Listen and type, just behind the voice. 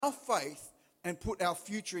our faith and put our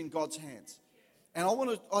future in God's hands. And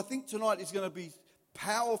I think tonight is going to be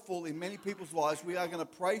powerful in many people's lives. We are going to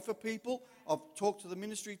pray for people. I've talked to the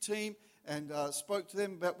ministry team and spoke to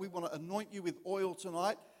them about we want to anoint you with oil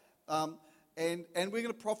tonight. And we're going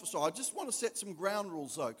to prophesy. I just want to set some ground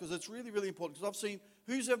rules though, because it's really, really important. Because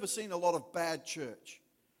who's ever seen a lot of bad church?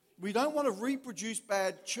 We don't want to reproduce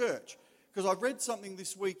bad church. Because I read something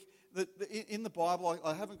this week that in the Bible,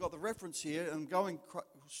 I haven't got the reference here, and I'm going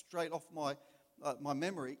straight off my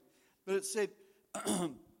memory, but it said,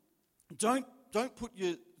 don't put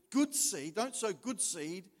your good seed, don't sow good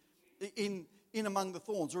seed in among the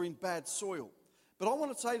thorns or in bad soil. But I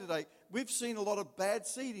want to say today, we've seen a lot of bad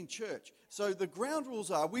seed in church. So the ground rules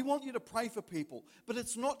are, we want you to pray for people, but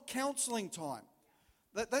it's not counseling time.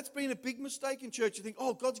 That's been a big mistake in church. You think,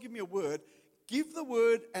 oh, God's given me a word. Give the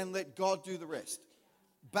word and let God do the rest.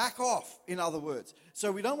 Back off, in other words. So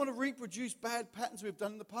we don't want to reproduce bad patterns we've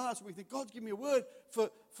done in the past. We think, God's given me a word for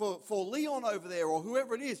Leon over there or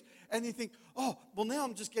whoever it is. And you think, oh, well, now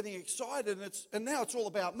I'm just getting excited and now it's all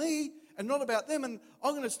about me and not about them. And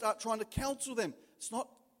I'm going to start trying to counsel them.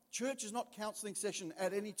 Church is not counseling session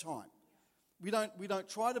at any time. We don't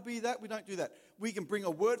try to be that. We don't do that. We can bring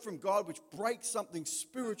a word from God which breaks something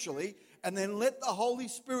spiritually and then let the Holy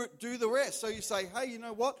Spirit do the rest. So you say, hey, you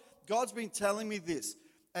know what? God's been telling me this.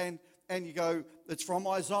 And you go, it's from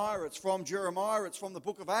Isaiah, it's from Jeremiah, it's from the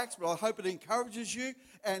book of Acts, but I hope it encourages you.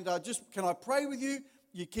 And can I pray with you?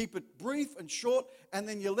 You keep it brief and short, and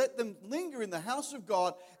then you let them linger in the house of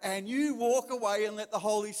God, and you walk away and let the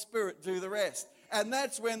Holy Spirit do the rest. And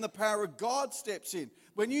that's when the power of God steps in.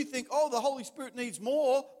 When you think, oh, the Holy Spirit needs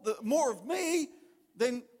more of me,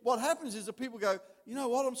 then what happens is that people go, you know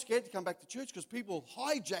what, I'm scared to come back to church because people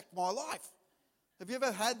hijacked my life. Have you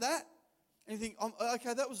ever had that? And you think,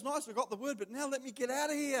 okay, that was nice, I got the word, but now let me get out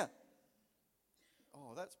of here.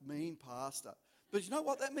 Oh, that's mean, Pastor. But you know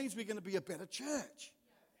what? That means we're going to be a better church.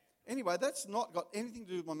 Anyway, that's not got anything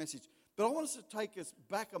to do with my message. But I want us to take us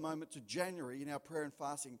back a moment to January in our prayer and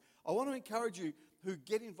fasting. I want to encourage you who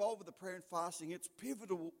get involved with the prayer and fasting. It's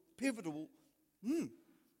pivotal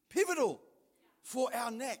for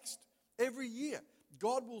our next. Every year,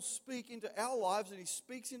 God will speak into our lives and He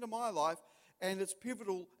speaks into my life, and it's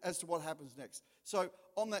pivotal as to what happens next. So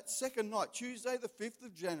on that second night, Tuesday the 5th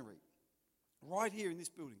of January, right here in this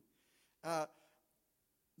building,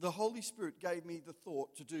 the Holy Spirit gave me the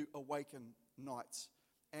thought to do Awaken Nights.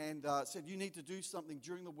 And said, you need to do something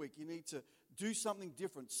during the week. You need to do something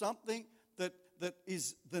different, something that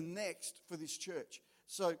is the next for this church.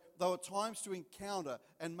 So there were times to encounter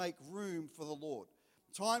and make room for the Lord.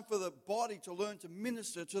 Time for the body to learn to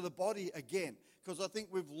minister to the body again. Because I think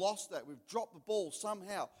we've lost that. We've dropped the ball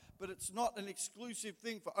somehow. But it's not an exclusive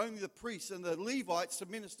thing for only the priests and the Levites to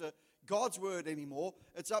minister God's word anymore.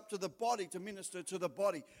 It's up to the body to minister to the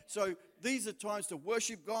body. So these are times to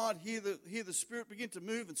worship God, hear the Spirit begin to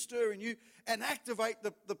move and stir in you, and activate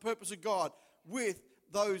the purpose of God with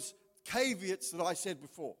those caveats that I said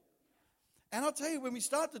before. And I'll tell you, when we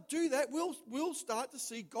start to do that, we'll start to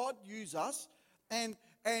see God use us, and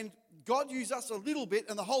God use us a little bit,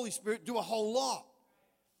 and the Holy Spirit do a whole lot.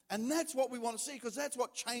 And that's what we want to see, because that's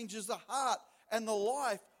what changes the heart and the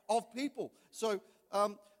life of people. So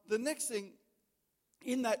the next thing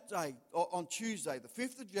in that day, on Tuesday, the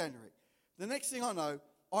 5th of January, the next thing I know,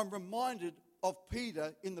 I'm reminded of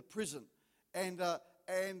Peter in the prison. And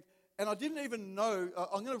I didn't even know,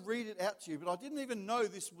 I'm going to read it out to you, but I didn't even know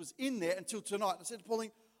this was in there until tonight. I said to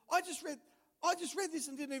Pauline, I just read this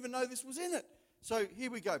and didn't even know this was in it. So here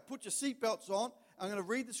we go. Put your seatbelts on. I'm going to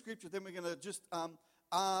read the scripture, then we're going to just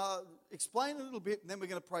explain a little bit, and then we're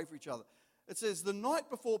going to pray for each other. It says, the night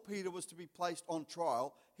before Peter was to be placed on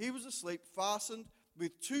trial, he was asleep, fastened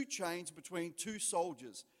with 2 chains between 2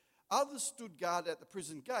 soldiers. Others stood guard at the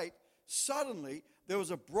prison gate. Suddenly, there was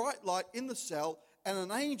a bright light in the cell, and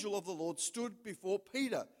an angel of the Lord stood before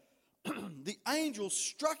Peter. The angel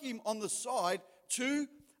struck him on the side to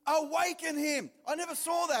awaken him. I never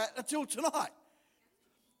saw that until tonight.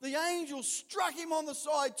 The angel struck him on the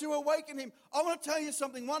side to awaken him. I want to tell you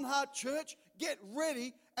something, One Heart Church, get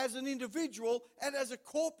ready as an individual and as a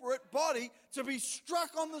corporate body to be struck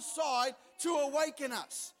on the side to awaken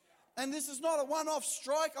us. And this is not a one-off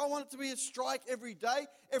strike. I want it to be a strike every day,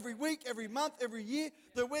 every week, every month, every year,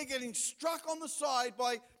 that we're getting struck on the side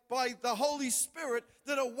by the Holy Spirit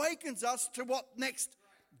that awakens us to what next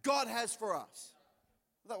God has for us.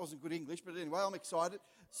 That wasn't good English, but anyway, I'm excited.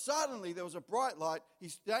 Suddenly, there was a bright light.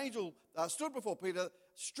 The angel stood before Peter,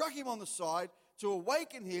 struck him on the side to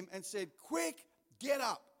awaken him and said, quick, get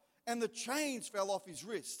up. And the chains fell off his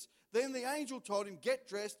wrists. Then the angel told him, get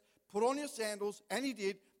dressed, put on your sandals, and he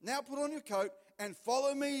did. Now put on your coat and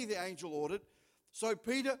follow me, the angel ordered. So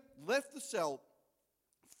Peter left the cell,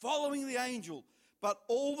 following the angel. But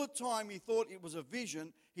all the time he thought it was a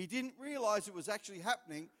vision. He didn't realize it was actually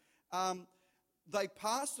happening. They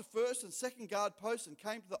passed the first and second guard posts and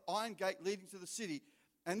came to the iron gate leading to the city.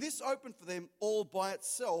 And this opened for them all by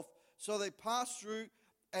itself. So they passed through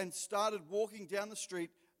and started walking down the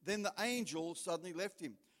street. Then the angel suddenly left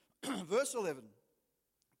him. Verse 11.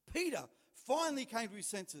 Peter finally came to his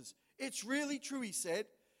senses. It's really true, he said.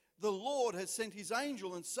 The Lord has sent his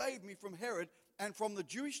angel and saved me from Herod and from the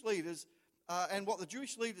Jewish leaders and what the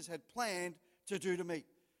Jewish leaders had planned to do to me.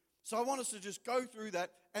 So I want us to just go through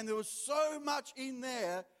that. And there was so much in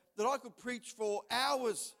there that I could preach for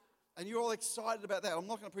hours. And you're all excited about that. I'm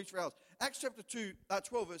not going to preach for hours. Acts chapter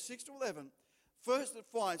 12, verse 6 to 11. First it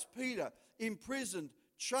finds Peter imprisoned,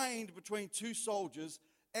 chained between two soldiers,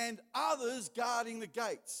 and others guarding the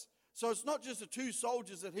gates. So it's not just the two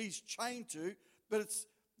soldiers that he's chained to, but it's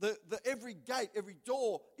every gate, every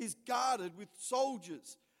door is guarded with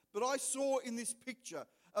soldiers. But I saw in this picture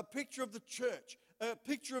a picture of the church, a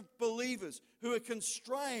picture of believers who are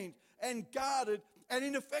constrained and guarded and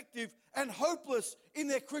ineffective and hopeless in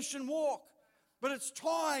their Christian walk. But it's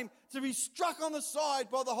time to be struck on the side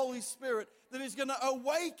by the Holy Spirit that is going to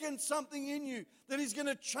awaken something in you, that is going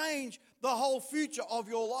to change the whole future of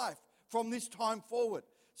your life from this time forward.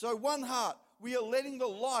 So one heart, we are letting the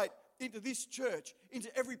light into this church,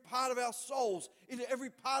 into every part of our souls, into every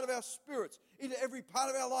part of our spirits, into every part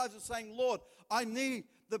of our lives, and saying, Lord, I need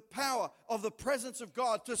the power of the presence of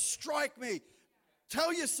God to strike me.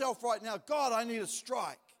 Tell yourself right now, God, I need a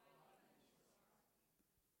strike.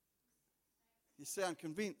 You sound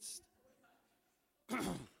convinced.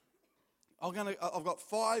 I've got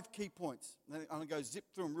 5 key points. I'm going to go zip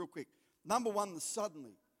through them real quick. Number 1, the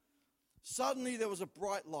suddenly. Suddenly there was a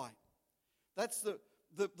bright light. That's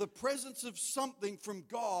the presence of something from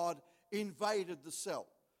God invaded the cell.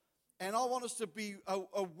 And I want us to be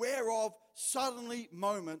aware of suddenly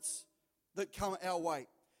moments that come our way.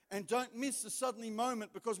 And don't miss the suddenly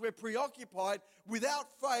moment, because we're preoccupied without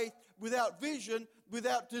faith, without vision,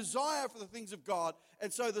 without desire for the things of God.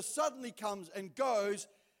 And so the suddenly comes and goes,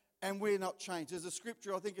 and we're not changed. There's a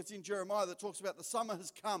scripture, I think it's in Jeremiah, that talks about the summer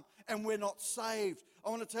has come and we're not saved. I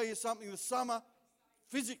want to tell you something. The summer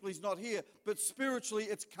physically is not here, but spiritually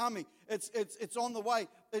it's coming. It's on the way.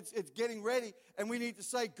 It's getting ready. And we need to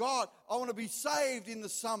say, God, I want to be saved in the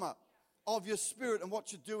summer of your spirit and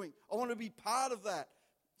what you're doing. I want to be part of that.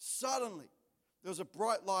 Suddenly, there was a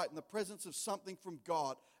bright light in the presence of something from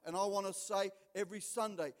God. And I want to say every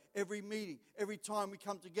Sunday, every meeting, every time we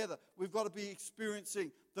come together, we've got to be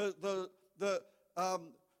experiencing the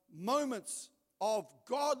moments of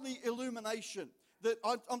godly illumination. That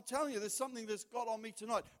I'm telling you, there's something that's got on me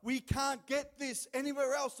tonight. We can't get this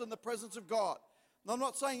anywhere else than the presence of God. And I'm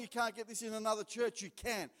not saying you can't get this in another church. You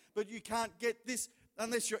can. But you can't get this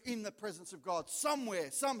unless you're in the presence of God. Somewhere,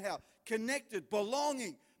 somehow, connected,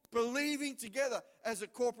 belonging, believing together as a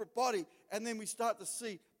corporate body. And then we start to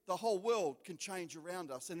see the whole world can change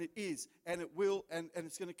around us. And it is. And it will. And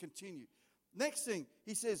it's going to continue. Next thing,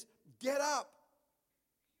 he says, get up.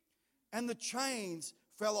 And the chains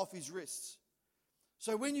fell off his wrists.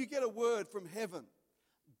 So when you get a word from heaven,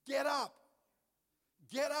 get up.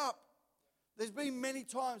 Get up. There's been many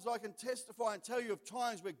times I can testify and tell you of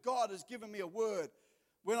times where God has given me a word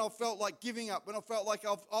when I felt like giving up, when I felt like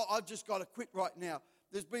I've just got to quit right now.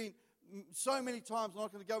 There's been so many times, I'm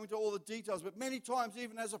not going to go into all the details, but many times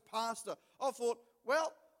even as a pastor, I thought,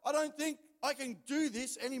 well, I don't think I can do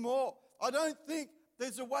this anymore. I don't think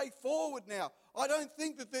there's a way forward now. I don't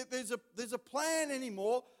think that there's a plan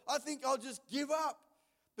anymore. I think I'll just give up.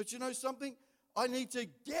 But you know something? I need to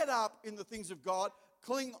get up in the things of God,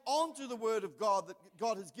 cling on to the word of God that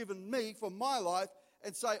God has given me for my life,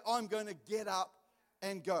 and say, I'm going to get up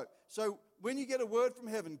and go. So when you get a word from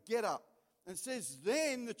heaven, get up. And it says,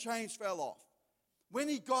 then the chains fell off. When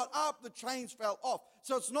he got up, the chains fell off.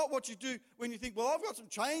 So it's not what you do when you think, well, I've got some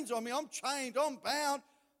chains on me. I'm chained. I'm bound.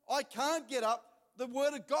 I can't get up. The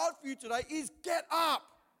word of God for you today is get up.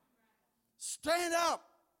 Stand up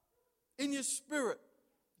in your spirit.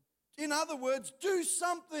 In other words, do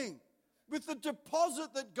something with the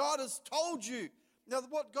deposit that God has told you. Now,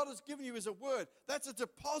 what God has given you is a word. That's a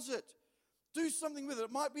deposit. Do something with it.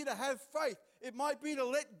 It might be to have faith. It might be to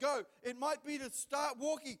let go. It might be to start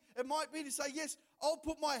walking. It might be to say, yes, I'll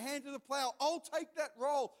put my hand to the plow. I'll take that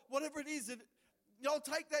role, whatever it is. I'll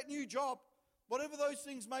take that new job. Whatever those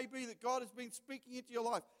things may be that God has been speaking into your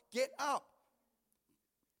life. Get up.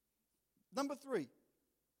 Number 3.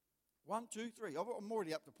 1, 2, 3. I'm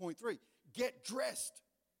already up to point 3. Get dressed.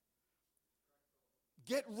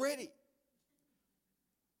 Get ready.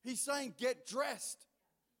 He's saying get dressed.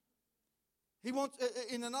 He wants,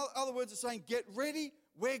 in other words, it's saying get ready.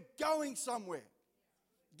 We're going somewhere.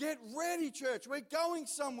 Get ready, church. We're going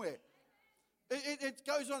somewhere. It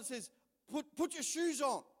goes on. It says, put your shoes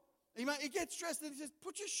on. He gets dressed and he says,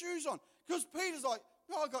 put your shoes on. Because Peter's like,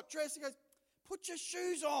 oh, I got dressed. He goes, put your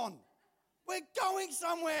shoes on. We're going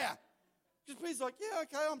somewhere. Because Peter's like, yeah,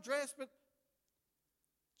 okay, I'm dressed, but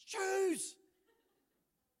shoes.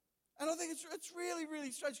 And I think it's really,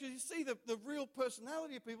 really strange because you see the real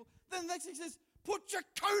personality of people. Then the next thing he says, put your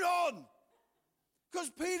coat on. Because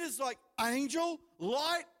Peter's like, angel,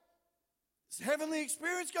 light, heavenly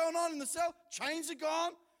experience going on in the cell. Chains are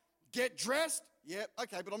gone. Get dressed. Yeah,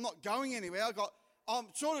 okay, but I'm not going anywhere. I'm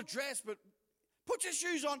sort of dressed, but put your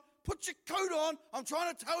shoes on. Put your coat on. I'm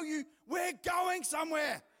trying to tell you we're going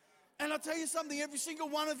somewhere. And I'll tell you something. Every single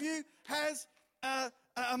one of you has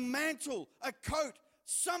a mantle, a coat,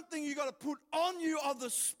 something you got to put on you of the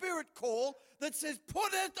Spirit call that says,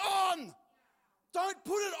 put it on. Don't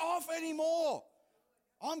put it off anymore.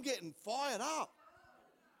 I'm getting fired up.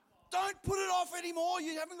 Don't put it off anymore.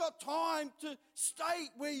 You haven't got time to stay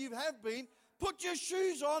where you have been. Put your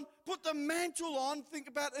shoes on. Put the mantle on. Think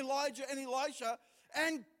about Elijah and Elisha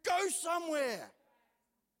and go somewhere.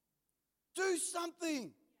 Do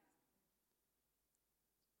something.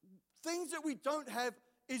 Things that we don't have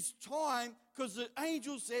is time, because the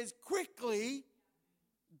angel says, quickly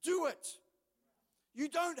do it. You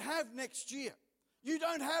don't have next year. You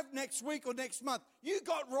don't have next week or next month. You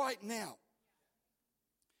got right now.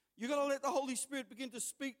 You got to let the Holy Spirit begin to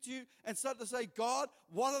speak to you and start to say, God,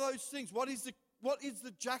 what are those things? What is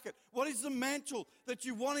the jacket? What is the mantle that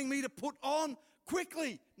you're wanting me to put on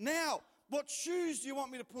quickly, now? What shoes do you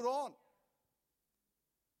want me to put on?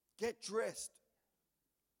 Get dressed.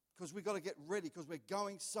 Because we've got to get ready, because we're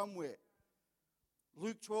going somewhere.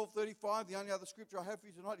 Luke 12:35, the only other scripture I have for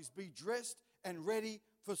you tonight is be dressed and ready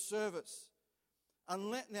for service.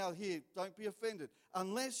 Now here, don't be offended.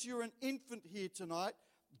 Unless you're an infant here tonight,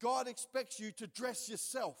 God expects you to dress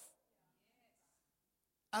yourself.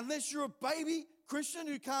 Unless you're a baby Christian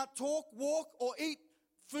who can't talk, walk, or eat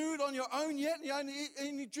food on your own yet, and you're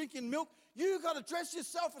only drinking milk, you've got to dress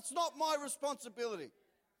yourself. It's not my responsibility.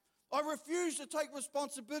 I refuse to take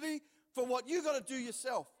responsibility for what you got to do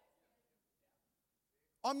yourself.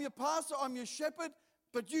 I'm your pastor, I'm your shepherd,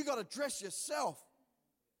 but you got to dress yourself.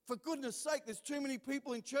 For goodness sake, there's too many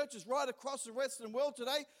people in churches right across the Western world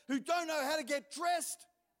today who don't know how to get dressed.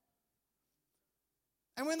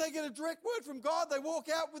 And when they get a direct word from God, they walk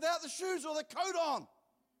out without the shoes or the coat on.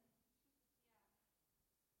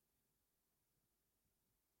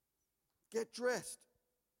 Get dressed.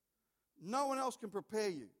 No one else can prepare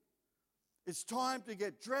you. It's time to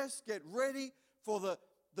get dressed, get ready for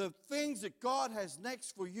the things that God has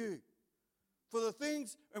next for you. For the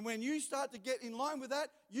things, and when you start to get in line with that,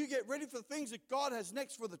 you get ready for the things that God has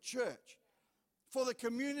next for the church, for the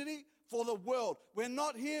community, for the world. We're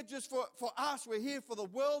not here just for us. We're here for the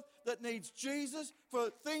world that needs Jesus, for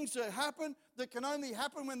things to happen that can only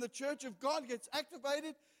happen when the church of God gets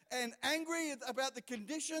activated and angry about the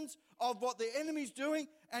conditions of what the enemy's doing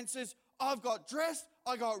and says, I've got dressed,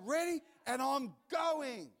 I got ready, and I'm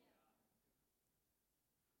going.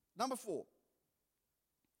 Number 4.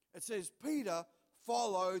 It says, Peter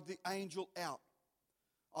followed the angel out.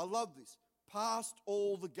 I love this. Past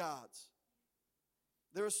all the guards.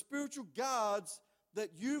 There are spiritual guards that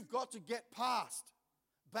you've got to get past.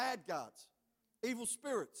 Bad guards, evil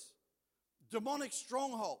spirits, demonic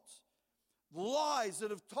strongholds, lies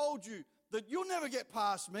that have told you that you'll never get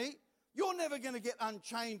past me. You're never going to get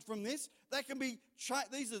unchained from this. They can be,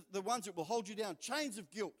 these are the ones that will hold you down. Chains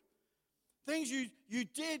of guilt. Things you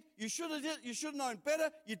did, you should have known better.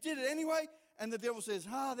 You did it anyway. And the devil says,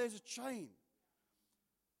 there's a chain.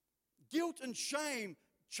 Guilt and shame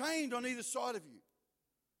chained on either side of you.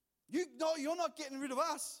 You're not getting rid of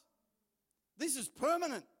us. This is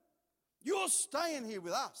permanent. You're staying here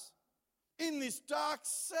with us in this dark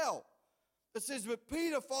cell. It says, but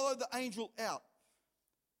Peter followed the angel out.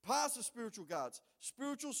 Past the spiritual guards,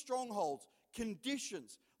 spiritual strongholds,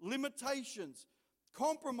 conditions, limitations,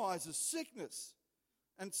 compromises, sickness.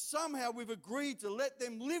 And somehow we've agreed to let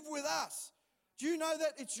them live with us. Do you know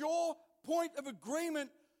that it's your point of agreement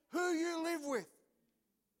who you live with?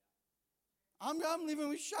 I'm living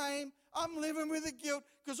with shame. I'm living with the guilt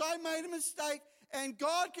because I made a mistake and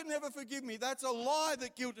God can never forgive me. That's a lie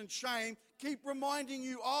that guilt and shame keep reminding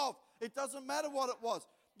you of. It doesn't matter what it was.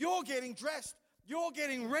 You're getting dressed. You're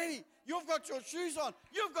getting ready. You've got your shoes on.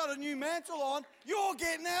 You've got a new mantle on. You're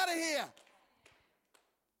getting out of here.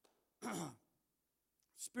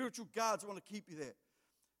 Spiritual guards want to keep you there.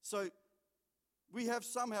 So we have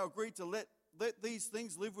somehow agreed to let these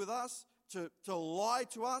things live with us, to lie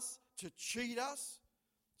to us, to cheat us.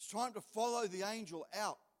 It's time to follow the angel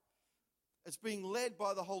out. It's being led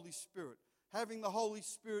by the Holy Spirit. Having the Holy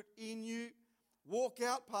Spirit in you, walk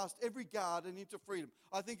out past every guard and into freedom.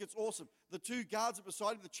 I think it's awesome. The two guards are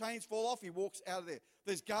beside him, the chains fall off, he walks out of there.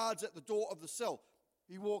 There's guards at the door of the cell.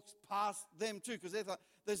 He walks past them too, because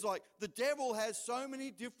there's like, the devil has so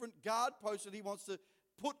many different guard posts that he wants to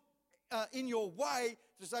put in your way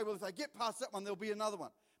to say, well, if they get past that one, there'll be another one.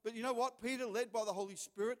 But you know what? Peter, led by the Holy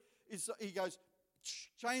Spirit, he goes,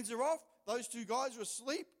 chains are off, those two guys are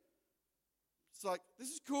asleep. It's like, this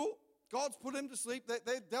is cool. God's put them to sleep.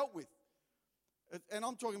 They're dealt with. And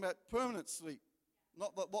I'm talking about permanent sleep,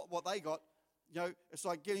 not what they got. You know, it's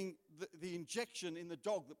like getting the injection in the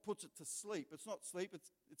dog that puts it to sleep. It's not sleep,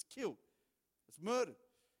 it's killed. It's murdered.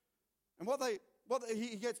 And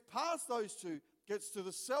he gets past those two, gets to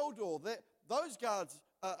the cell door. Those guards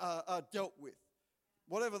are dealt with.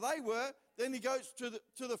 Whatever they were, then he goes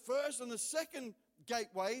to the first and the second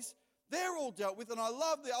gateways. They're all dealt with. And I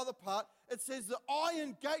love the other part. It says the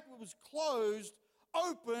iron gate was closed,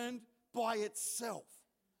 opened by itself.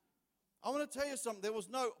 I want to tell you something. There was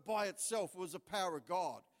no by itself. It was the power of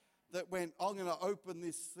God that went, I'm going to open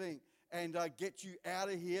this thing and get you out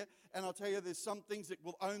of here. And I'll tell you, there's some things that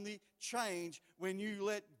will only change when you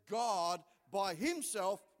let God by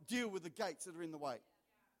himself deal with the gates that are in the way.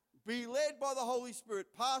 Be led by the Holy Spirit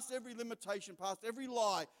past every limitation, past every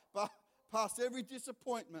lie, past every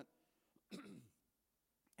disappointment.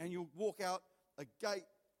 And you'll walk out a gate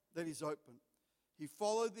that is open. He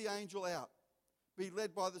followed the angel out. Be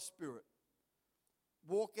led by the Spirit.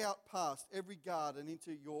 Walk out past every guard and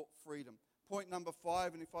into your freedom. Point number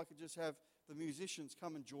 5, and if I could just have the musicians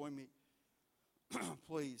come and join me,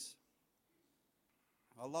 please.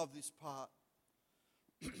 I love this part.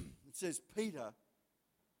 It says Peter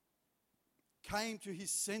came to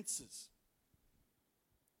his senses.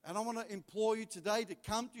 And I want to implore you today to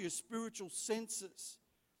come to your spiritual senses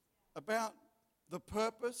about the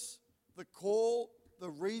purpose, the call, the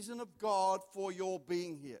reason of God for your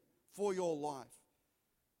being here, for your life.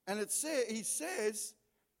 And he says,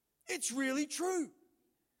 it's really true.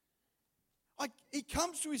 He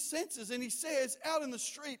comes to his senses and he says, out in the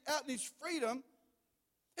street, out in his freedom,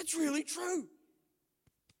 it's really true.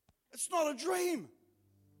 It's not a dream.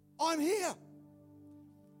 I'm here.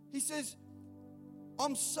 He says,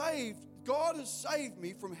 I'm saved. God has saved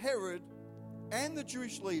me from Herod and the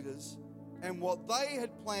Jewish leaders and what they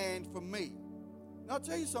had planned for me. Now I'll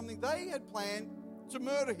tell you something. They had planned to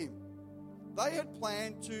murder him. They had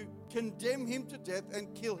planned to condemn him to death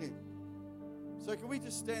and kill him. So can we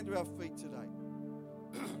just stand to our feet today?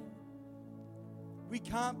 We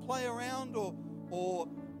can't play around or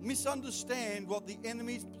misunderstand what the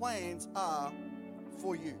enemy's plans are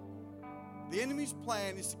for you. The enemy's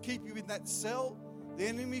plan is to keep you in that cell. The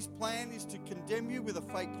enemy's plan is to condemn you with a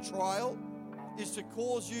fake trial, is to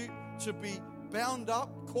cause you to be bound up,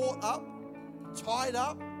 caught up, tied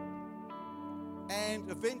up, and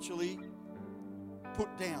eventually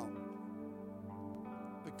put down.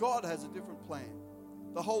 But God has a different plan.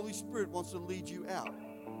 The Holy Spirit wants to lead you out.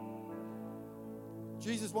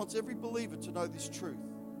 Jesus wants every believer to know this truth.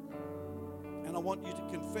 And I want you to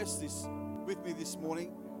confess this with me this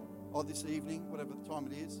morning or this evening, whatever the time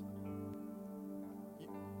it is.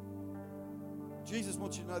 Jesus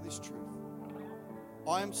wants you to know this truth.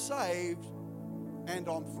 I am saved and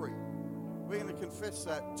I'm free. We're going to confess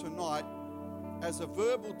that tonight as a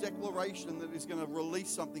verbal declaration that is going to release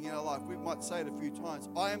something in our life. We might say it a few times.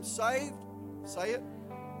 I am saved. Say it.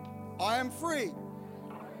 I am free.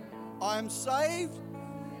 I am saved.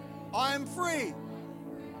 I am free.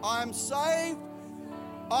 I am saved.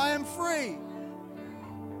 I am free.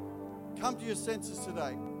 Come to your senses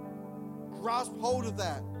today. Grasp hold of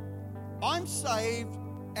that. I'm saved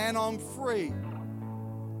and I'm free.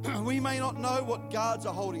 We may not know what guards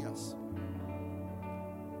are holding us.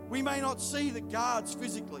 We may not see the guards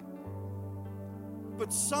physically.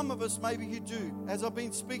 But some of us, maybe you do. As I've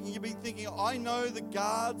been speaking, you've been thinking, I know the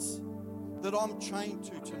guards that I'm chained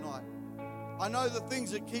to tonight. I know the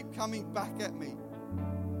things that keep coming back at me.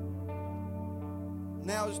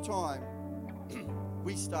 Now is time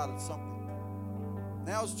we started something.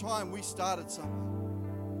 Now is time we started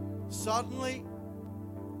something. Suddenly,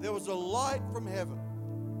 there was a light from heaven.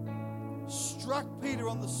 Struck Peter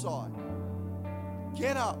on the side.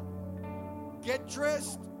 Get up. Get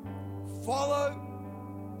dressed. Follow.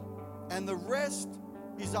 And the rest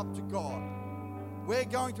is up to God. We're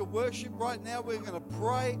going to worship right now. We're going to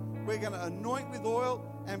pray. We're going to anoint with oil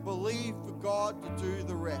and believe for God to do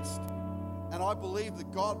the rest. And I believe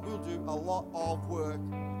that God will do a lot of work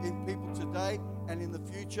in people today and in the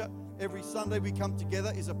future. Every Sunday we come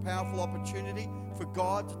together is a powerful opportunity for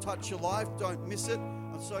God to touch your life. Don't miss it.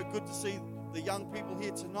 It's so good to see the young people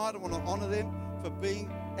here tonight. I want to honor them for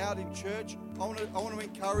being out in church. I want to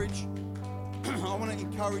encourage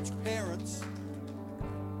parents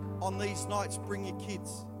on these nights. Bring your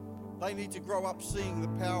kids. They need to grow up seeing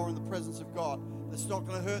the power and the presence of God. It's not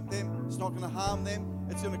going to hurt them. It's not going to harm them.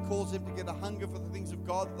 It's going to cause them to get a hunger for the things of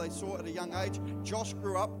God that they saw at a young age. Josh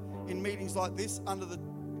grew up in meetings like this under the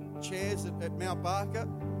chairs at Mount Barker.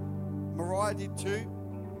 Mariah did too.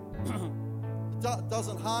 It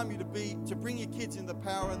doesn't harm you to bring your kids in the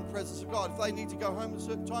power and the presence of God. If they need to go home at a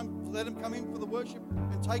certain time, let them come in for the worship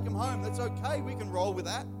and take them home. That's okay. We can roll with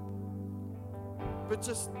that. But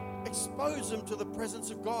just expose them to the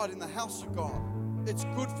presence of God in the house of God. It's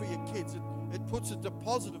good for your kids. It puts a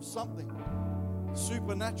deposit of something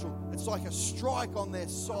supernatural. It's like a strike on their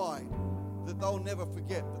side that they'll never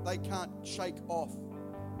forget, that they can't shake off.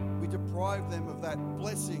 We deprive them of that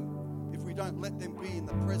blessing if we don't let them be in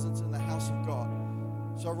the presence in the house of God.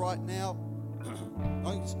 So right now, I'm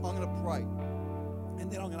going to pray.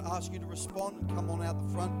 And then I'm going to ask you to respond and come on out the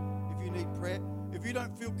front if you need prayer. If you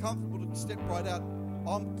don't feel comfortable to step right out,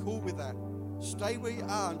 I'm cool with that. Stay where you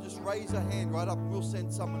are and just raise a hand right up and we'll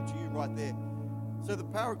send someone to you right there. So the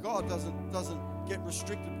power of God doesn't get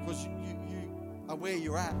restricted because you are where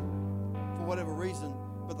you're at for whatever reason.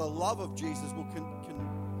 But the love of Jesus can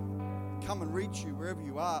come and reach you wherever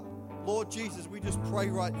you are. Lord Jesus, we just pray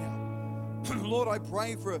right now. Lord, I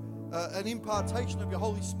pray for an impartation of your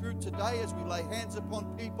Holy Spirit today as we lay hands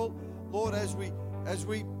upon people. Lord, as we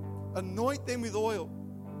anoint them with oil.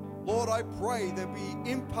 Lord, I pray there'll be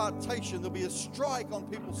impartation, there'll be a strike on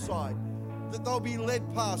people's side, that they'll be led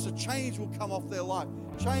past, a change will come off their life,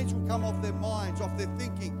 change will come off their minds, off their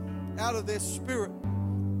thinking, out of their spirit.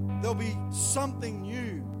 There'll be something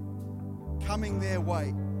new coming their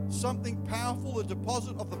way, something powerful, a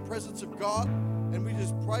deposit of the presence of God. And we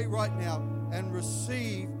just pray right now and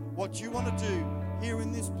receive what you want to do here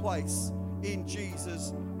in this place. In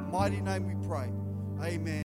Jesus' mighty name we pray. Amen.